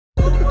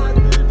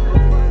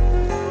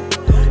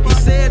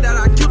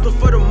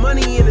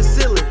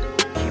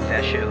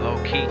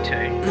Key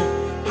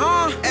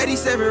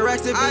 87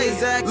 racks to be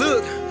exact.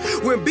 Look,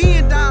 when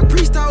Ben died,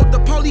 Priest told the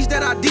police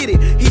that I did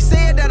it. He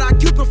said that I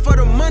killed him for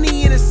the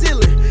money in the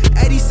ceiling.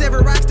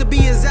 87 racks to be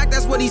exact,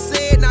 that's what he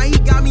said. Now he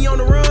got me on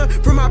the run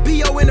from my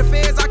PO in the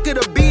feds. I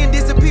could've been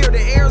disappeared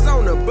to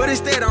Arizona, but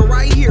instead I'm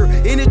right here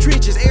in the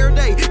trenches every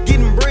day,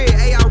 getting bread.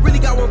 Hey, I really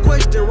got one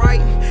question, right?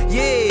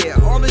 Yeah,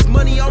 all this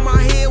money on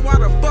my head, why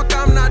the fuck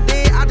I'm not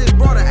dead? I just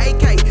brought an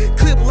AK,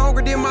 clip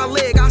longer than my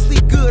leg. I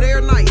sleep good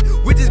every night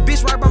with this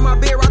bitch right by my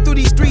bed, right through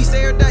these streets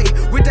every day.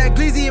 With that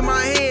glizzy in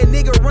my hand,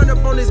 nigga run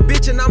up on this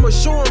bitch and I'ma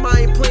show him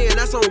I ain't playing,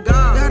 that's on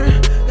God.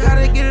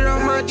 Gotta get it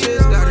off my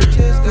chest,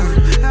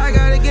 I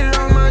gotta get it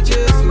off my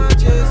chest,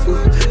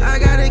 I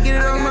gotta get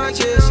it off my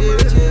chest,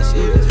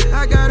 yeah.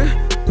 I gotta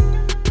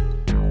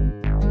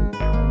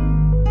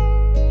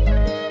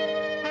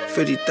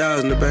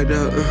 50,000 the back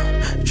door,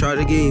 try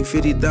to get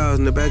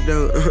 50,000 the back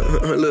door,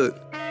 look.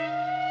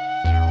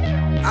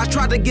 I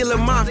tried to get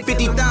Lamont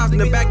 50,000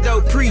 the back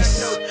door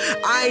Priest.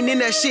 I ain't in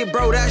that shit,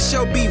 bro, that's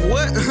your beef,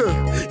 what?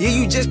 Yeah,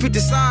 you just picked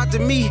a side to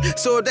me,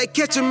 so if they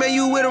catch him, man,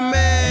 you with him,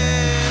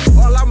 man.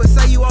 All I'ma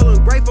say, you all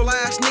ungrateful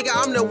ass nigga.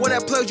 I'm the one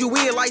that plugged you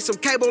in like some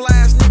cable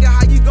ass nigga.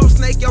 How you gon'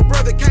 snake your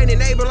brother, can't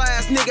enable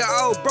ass nigga?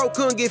 Oh, bro,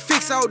 couldn't get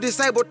fixed, old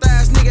disabled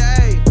ass nigga,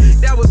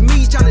 ayy. That was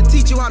me trying to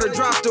teach you how to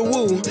drop the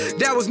woo.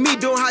 That was me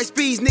doing high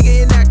speeds,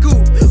 nigga, in that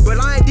coupe. But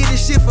I ain't did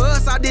this shit for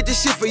us, I did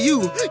this shit for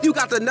you. You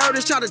got the nerve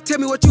to try to tell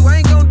me what you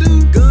ain't gon'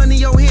 do. Gun in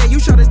your hand, you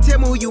try to tell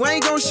me who you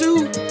ain't gon'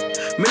 shoot.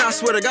 Man, I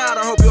swear to God,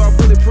 I hope you all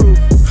bulletproof.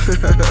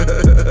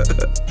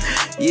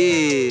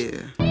 Yeah.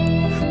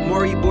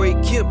 Maury Boy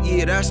Kemp,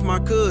 yeah, that's my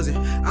cousin.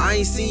 I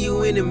ain't seen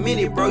you in a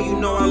minute, bro, you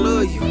know I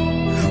love you.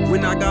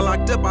 When I got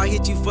locked up, I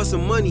hit you for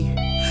some money.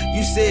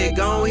 You said,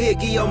 go ahead,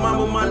 give your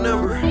mama my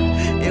number.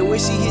 And when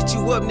she hit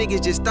you up,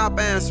 niggas just stop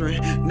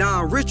answering.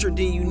 Now I'm richer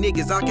than you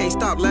niggas, I can't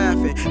stop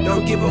laughing.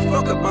 Don't give a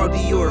fuck about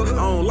Dior, I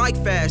don't like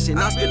fashion.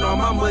 I spend all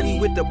my money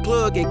with the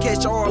plug and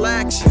catch all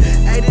action.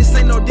 Hey, this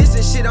ain't no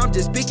dissing shit, I'm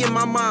just speaking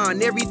my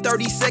mind. Every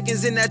 30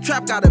 seconds in that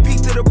trap, gotta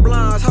peek to the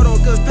blinds. Hold on,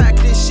 cuz pack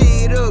this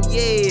shit up,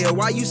 yeah.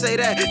 Why you say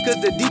that?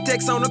 Cause the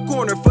D-Tech's on the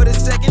corner for the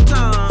second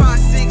time.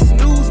 5-6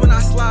 news when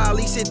I slide,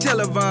 least shit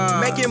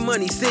televised. Making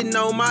money, sitting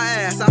on my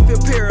ass, I feel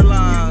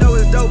paralyzed. You know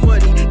it's dope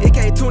money, it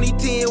came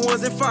 2010,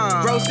 ones and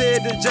five. Bro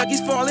said the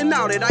junkies falling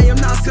out, and I am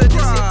not surprised.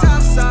 This shit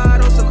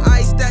topside on some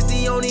ice, that's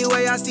the only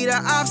way I see the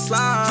op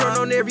slide. Turn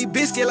on every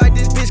biscuit like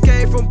this bitch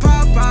came from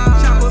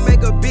Popeye. Chopper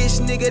make a bitch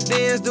nigga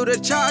dance, do the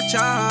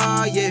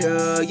cha-cha,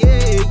 yeah.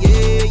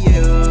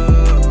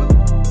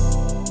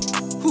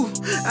 Whew.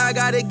 I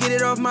gotta get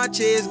it off my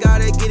chest,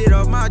 gotta get it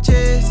off my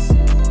chest.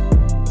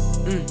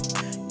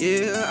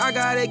 Yeah, I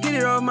gotta get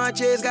it off my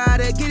chest,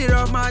 gotta get it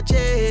off my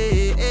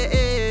chest.